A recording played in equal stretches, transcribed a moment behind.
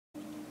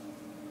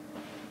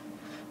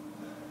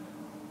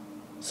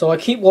So I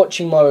keep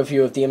watching my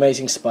review of The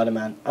Amazing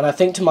Spider-Man, and I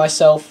think to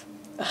myself,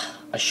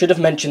 I should have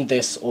mentioned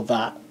this or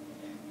that.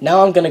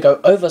 Now I'm going to go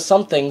over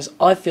some things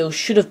I feel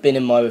should have been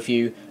in my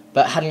review,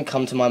 but hadn't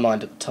come to my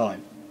mind at the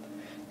time.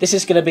 This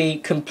is going to be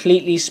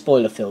completely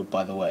spoiler-filled,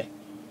 by the way.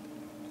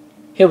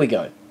 Here we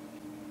go.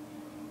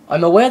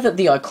 I'm aware that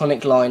the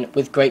iconic line,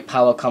 "with great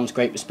power comes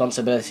great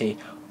responsibility,"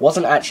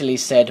 wasn't actually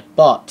said,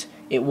 but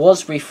it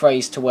was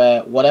rephrased to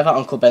where whatever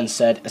Uncle Ben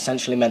said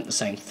essentially meant the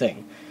same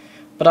thing.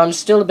 But I'm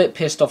still a bit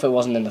pissed off it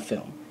wasn't in the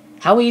film.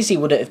 How easy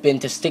would it have been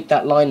to stick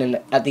that line in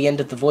at the end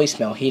of the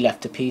voicemail he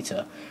left to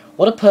Peter?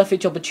 What a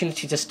perfect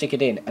opportunity to stick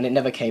it in, and it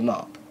never came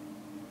up.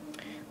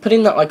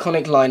 Putting that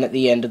iconic line at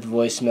the end of the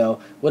voicemail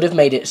would have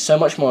made it so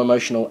much more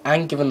emotional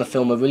and given the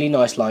film a really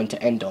nice line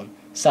to end on.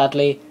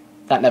 Sadly,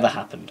 that never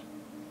happened.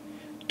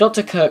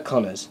 Dr. Kirk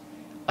Connors.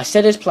 I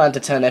said his plan to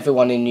turn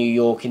everyone in New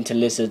York into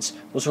lizards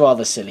was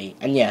rather silly,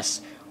 and yes,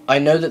 I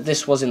know that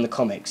this was in the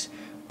comics,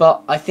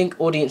 but I think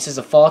audiences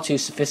are far too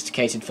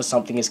sophisticated for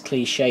something as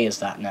cliché as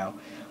that now.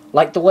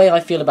 Like the way I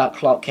feel about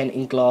Clark Kent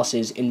in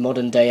glasses in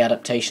modern-day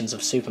adaptations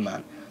of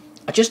Superman.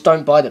 I just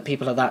don't buy that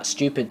people are that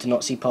stupid to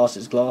not see past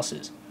his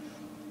glasses.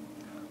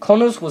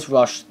 Connors was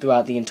rushed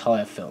throughout the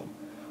entire film.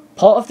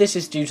 Part of this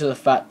is due to the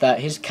fact that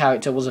his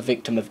character was a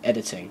victim of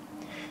editing.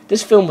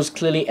 This film was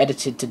clearly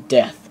edited to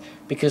death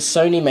because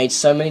Sony made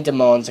so many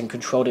demands and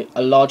controlled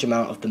a large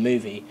amount of the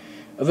movie.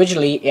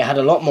 Originally, it had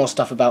a lot more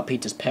stuff about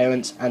Peter's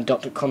parents and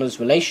Dr. Connors'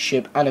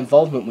 relationship and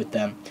involvement with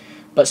them,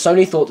 but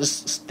Sony thought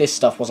this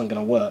stuff wasn't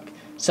going to work,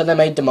 so they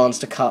made demands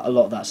to cut a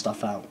lot of that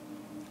stuff out.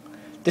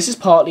 This is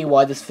partly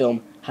why this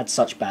film had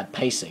such bad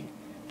pacing.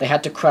 They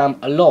had to cram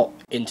a lot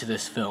into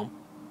this film.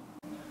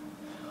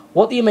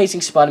 What The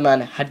Amazing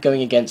Spider-Man had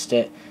going against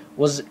it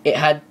was it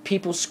had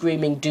people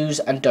screaming do's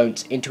and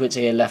don'ts into its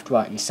ear left,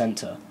 right and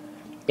centre.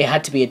 It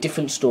had to be a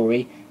different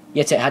story,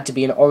 yet it had to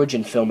be an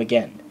origin film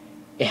again.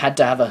 It had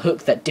to have a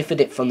hook that differed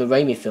it from the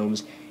Raimi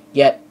films,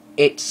 yet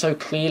it so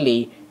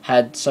clearly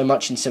had so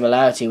much in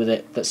similarity with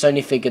it that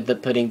Sony figured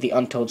that putting the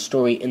untold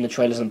story in the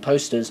trailers and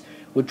posters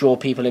would draw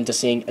people into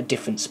seeing a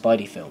different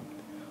Spidey film.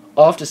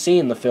 After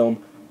seeing the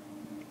film,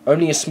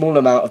 only a small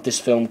amount of this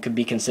film could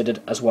be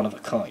considered as one of a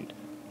kind.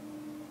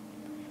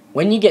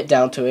 When you get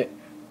down to it,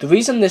 the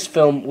reason this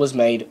film was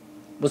made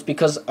was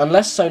because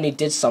unless Sony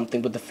did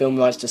something with the film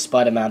rights to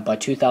Spider-Man by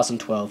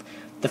 2012,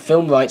 the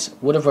film rights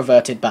would have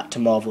reverted back to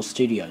Marvel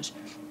Studios.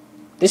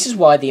 This is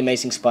why The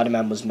Amazing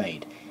Spider-Man was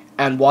made,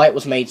 and why it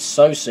was made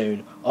so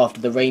soon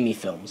after the Raimi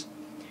films.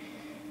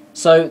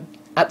 So,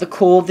 at the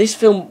core, this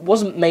film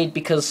wasn't made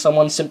because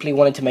someone simply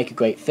wanted to make a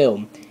great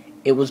film.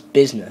 It was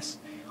business.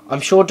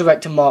 I'm sure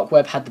director Mark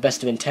Webb had the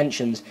best of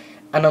intentions,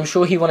 and I'm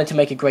sure he wanted to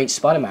make a great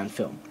Spider-Man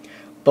film.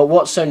 But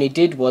what Sony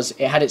did was,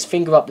 it had its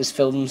finger up this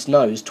film's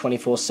nose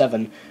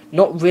 24/7,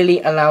 not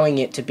really allowing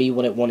it to be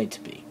what it wanted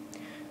to be.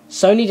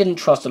 Sony didn't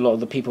trust a lot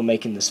of the people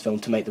making this film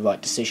to make the right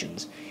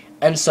decisions,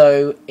 and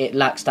so it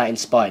lacks that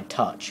inspired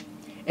touch.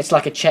 It's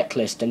like a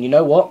checklist, and you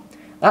know what?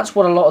 That's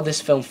what a lot of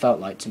this film felt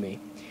like to me.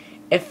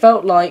 It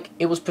felt like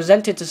it was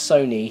presented to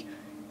Sony,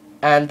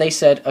 and they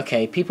said,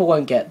 okay, people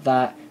won't get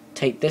that,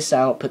 take this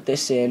out, put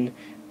this in,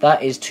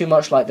 that is too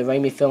much like the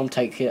Raimi film,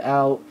 take it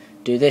out,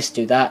 do this,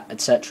 do that,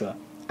 etc.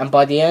 And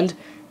by the end,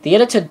 the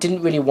editor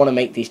didn't really want to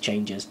make these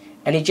changes,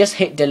 and he just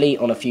hit delete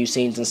on a few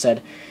scenes and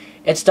said,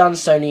 "It's done,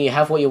 Sony, you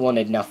have what you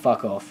wanted, now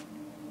fuck off."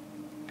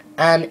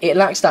 And it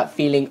lacks that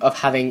feeling of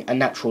having a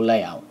natural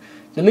layout.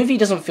 The movie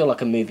doesn't feel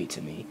like a movie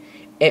to me.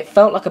 It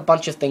felt like a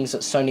bunch of things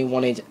that Sony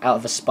wanted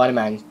out of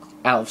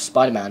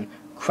Spider-Man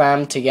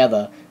crammed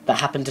together that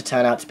happened to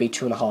turn out to be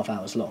 2.5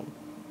 hours long.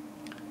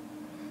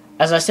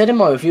 As I said in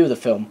my review of the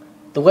film,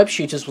 the web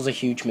shooters was a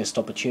huge missed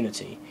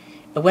opportunity.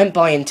 It went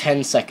by in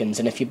 10 seconds,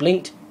 and if you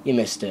blinked, you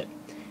missed it.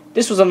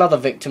 This was another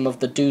victim of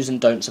the do's and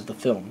don'ts of the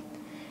film.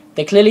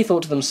 They clearly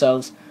thought to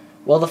themselves,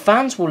 well, the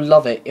fans will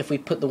love it if we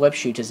put the web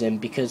shooters in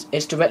because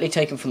it's directly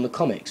taken from the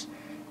comics.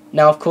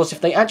 Now, of course,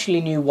 if they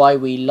actually knew why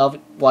we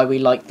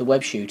liked the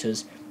web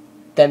shooters,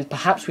 then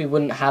perhaps we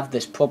wouldn't have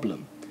this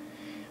problem.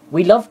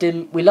 We loved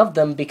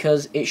them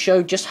because it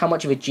showed just how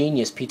much of a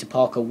genius Peter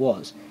Parker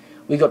was.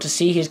 We got to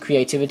see his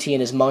creativity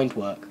and his mind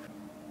work.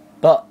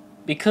 But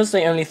because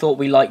they only thought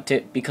we liked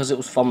it because it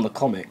was from the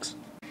comics,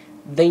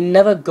 they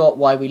never got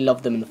why we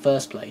loved them in the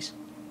first place.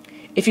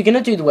 If you're going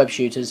to do the web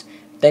shooters,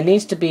 there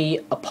needs to be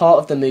a part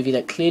of the movie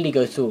that clearly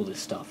goes through all this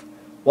stuff.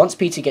 Once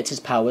Peter gets his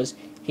powers,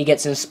 he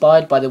gets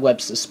inspired by the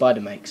webs that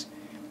Spider makes.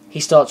 He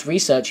starts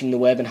researching the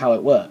web and how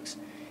it works.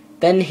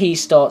 Then he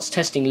starts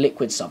testing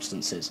liquid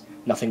substances.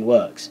 Nothing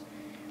works.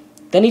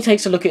 Then he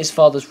takes a look at his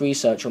father's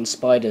research on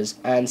spiders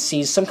and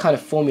sees some kind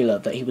of formula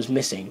that he was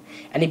missing,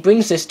 and he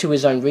brings this to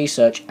his own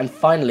research, and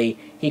finally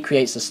he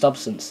creates the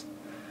substance.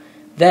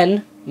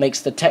 Then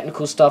makes the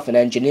technical stuff and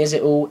engineers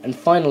it all, and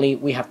finally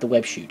we have the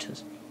web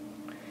shooters.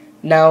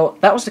 Now,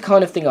 that was the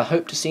kind of thing I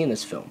hoped to see in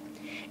this film.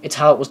 It's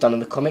how it was done in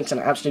the comics, and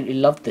I absolutely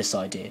loved this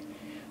idea.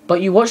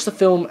 But you watch the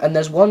film and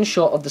there's one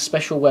shot of the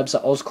special webs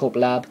at Oscorp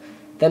Lab,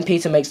 then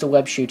Peter makes the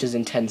web shooters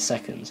in 10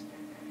 seconds.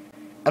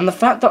 And the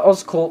fact that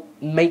Oscorp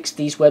makes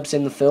these webs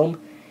in the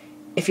film,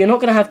 If you're not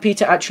going to have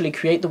Peter actually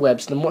create the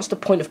webs, then what's the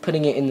point of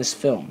putting it in this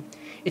film?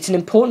 It's an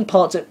important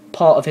part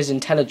of his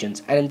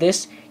intelligence, and in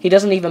this, he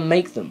doesn't even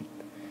make them.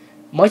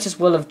 Might as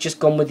well have just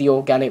gone with the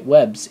organic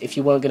webs if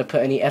you weren't going to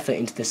put any effort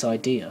into this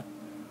idea.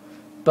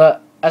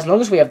 But as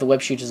long as we have the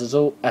web shooters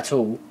at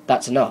all,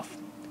 that's enough.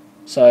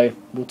 So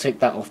we'll take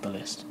that off the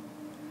list.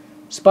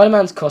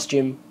 Spider-Man's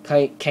costume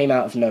came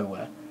out of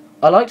nowhere.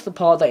 I liked the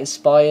part that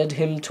inspired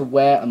him to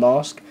wear a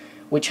mask,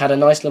 which had a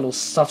nice little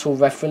subtle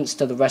reference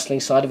to the wrestling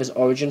side of his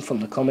origin from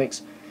the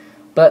comics.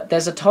 But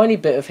there's a tiny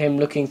bit of him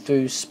looking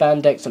through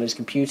spandex on his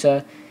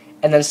computer,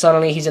 and then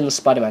suddenly he's in the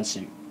Spider-Man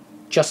suit.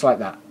 Just like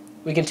that.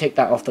 We can take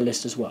that off the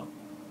list as well.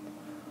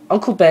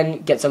 Uncle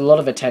Ben gets a lot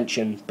of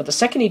attention, but the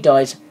second he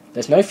dies,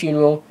 there's no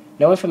funeral,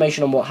 no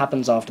information on what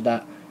happens after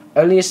that,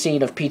 only a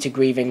scene of Peter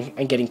grieving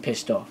and getting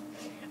pissed off.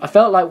 I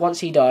felt like once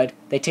he died,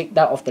 they ticked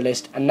that off the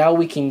list, and now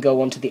we can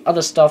go on to the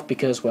other stuff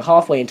because we're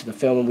halfway into the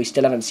film and we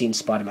still haven't seen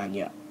Spider-Man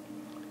yet.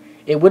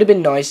 It would have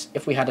been nice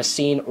if we had a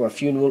scene or a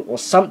funeral or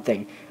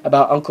something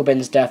about Uncle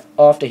Ben's death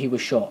after he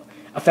was shot.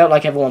 I felt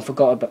like everyone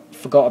forgot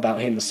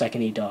about him the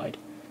second he died.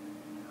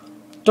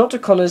 Dr.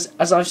 Connors,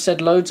 as I've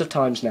said loads of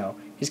times now,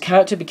 his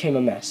character became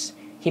a mess.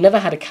 He never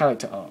had a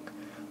character arc.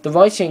 The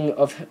writing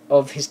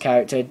of his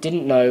character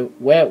didn't know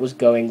where it was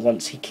going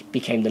once he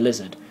became the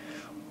Lizard.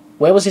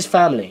 Where was his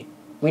family?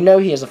 We know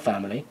he has a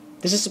family.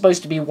 This is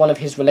supposed to be one of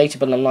his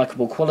relatable and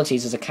likeable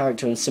qualities as a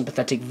character and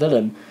sympathetic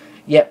villain,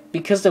 yet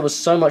because there was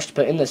so much to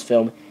put in this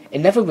film, it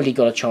never really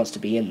got a chance to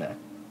be in there.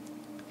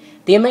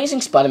 The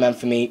Amazing Spider-Man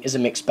for me is a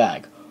mixed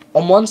bag.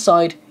 On one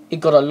side, it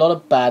got a lot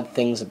of bad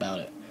things about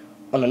it.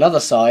 On another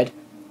side,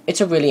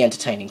 it's a really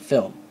entertaining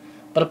film,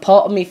 but a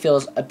part of me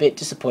feels a bit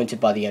disappointed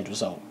by the end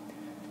result.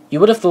 You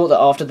would have thought that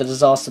after the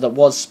disaster that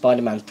was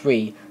Spider-Man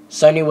 3,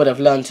 Sony would have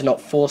learned to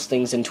not force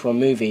things into a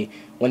movie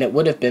when it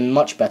would have been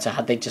much better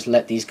had they just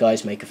let these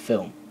guys make a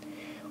film.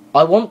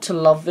 I want to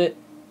love it,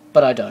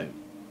 but I don't.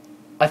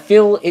 I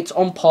feel it's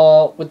on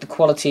par with the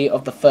quality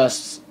of the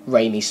first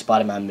Raimi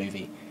Spider-Man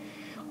movie.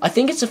 I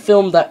think it's a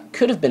film that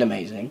could have been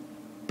amazing,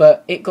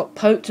 but it got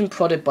poked and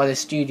prodded by the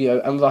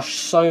studio and rushed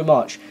so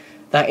much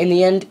that in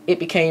the end it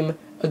became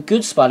a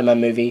good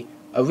Spider-Man movie,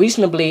 a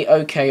reasonably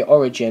okay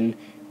origin,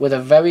 with a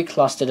very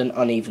clustered and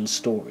uneven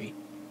story.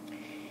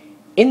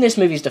 In this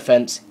movie's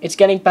defense, it's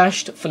getting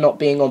bashed for not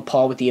being on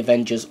par with the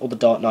Avengers or the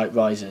Dark Knight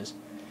Rises,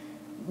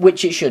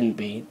 which it shouldn't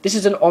be. This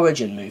is an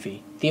origin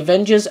movie. The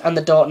Avengers and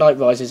the Dark Knight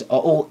Rises are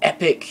all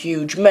epic,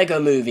 huge,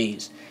 mega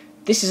movies.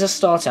 This is a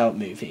start-out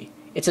movie.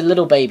 It's a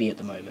little baby at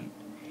the moment.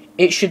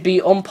 It should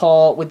be on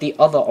par with the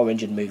other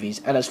origin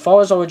movies, and as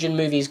far as origin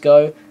movies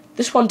go,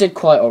 this one did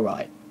quite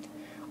alright.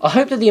 I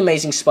hope that The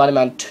Amazing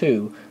Spider-Man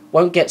 2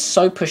 won't get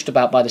so pushed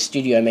about by the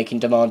studio making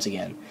demands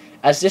again,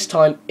 as this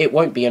time it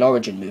won't be an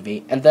origin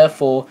movie, and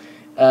therefore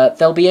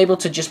they'll be able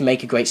to just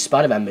make a great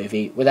Spider-Man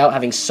movie without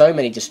having so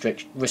many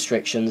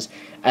restrictions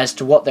as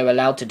to what they're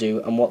allowed to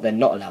do and what they're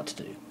not allowed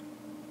to do.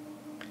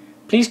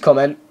 Please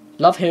comment,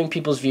 love hearing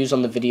people's views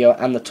on the video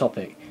and the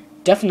topic.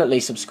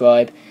 Definitely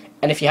subscribe,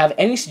 and if you have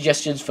any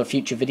suggestions for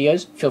future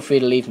videos, feel free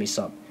to leave me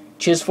some.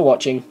 Cheers for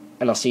watching,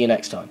 and I'll see you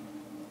next time.